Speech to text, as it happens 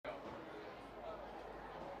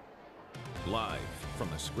Live from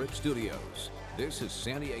the Scripps Studios, this is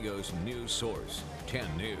San Diego's news source,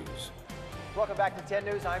 10 News. Welcome back to 10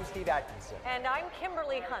 News. I'm Steve Atkinson. And I'm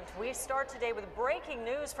Kimberly Hunt. We start today with breaking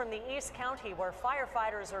news from the East County, where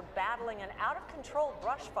firefighters are battling an out-of-control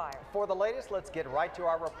brush fire. For the latest, let's get right to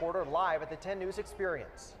our reporter live at the 10 News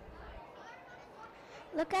Experience.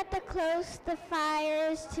 Look at the close the fire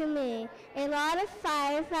is to me. A lot of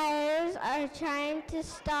firefighters are trying to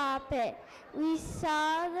stop it. We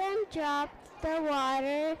saw them drop the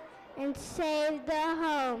water and save the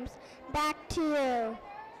homes. Back to you.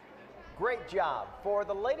 Great job. For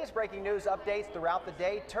the latest breaking news updates throughout the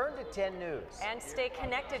day, turn to 10 News. And stay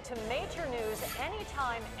connected to major news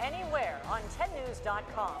anytime, anywhere on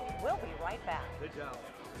 10news.com. We'll be right back. Good job.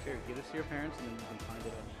 Here, give this to your parents and then you can find it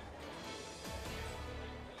out.